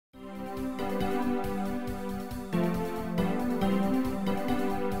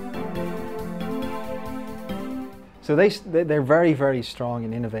So they're very, very strong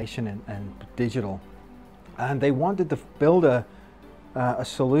in innovation and digital. And they wanted to build a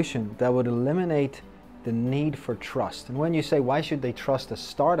solution that would eliminate the need for trust. And when you say, why should they trust a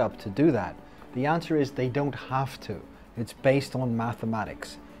startup to do that? The answer is they don't have to. It's based on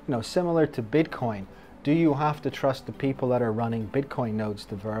mathematics. You know, similar to Bitcoin, do you have to trust the people that are running Bitcoin nodes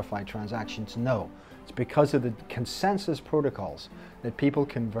to verify transactions? No. It's because of the consensus protocols that people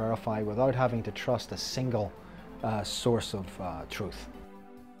can verify without having to trust a single source of truth.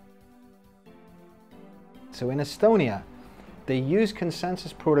 So in Estonia, they use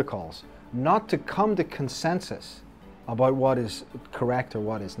consensus protocols not to come to consensus about what is correct or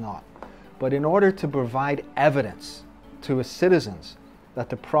what is not, but in order to provide evidence to its citizens that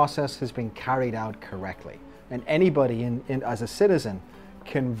the process has been carried out correctly. And anybody as a citizen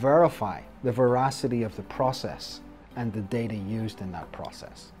can verify the veracity of the process and the data used in that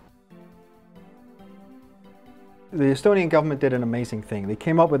process. The Estonian government did an amazing thing. They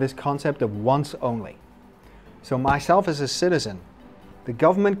came up with this concept of once only. So myself as a citizen, the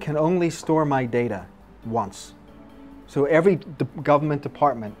government can only store my data once. So every government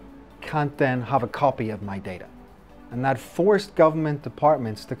department can't then have a copy of my data. And that forced government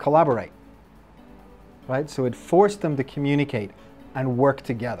departments to collaborate, right? So it forced them to communicate and work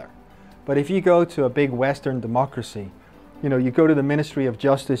together. But if you go to a big Western democracy, you know, you go to the Ministry of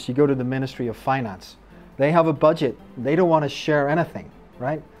Justice, you go to the Ministry of Finance, they have a budget, they don't want to share anything,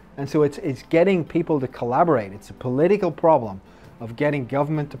 right? And so it's getting people to collaborate. It's a political problem of getting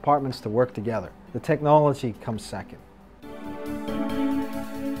government departments to work together. The technology comes second.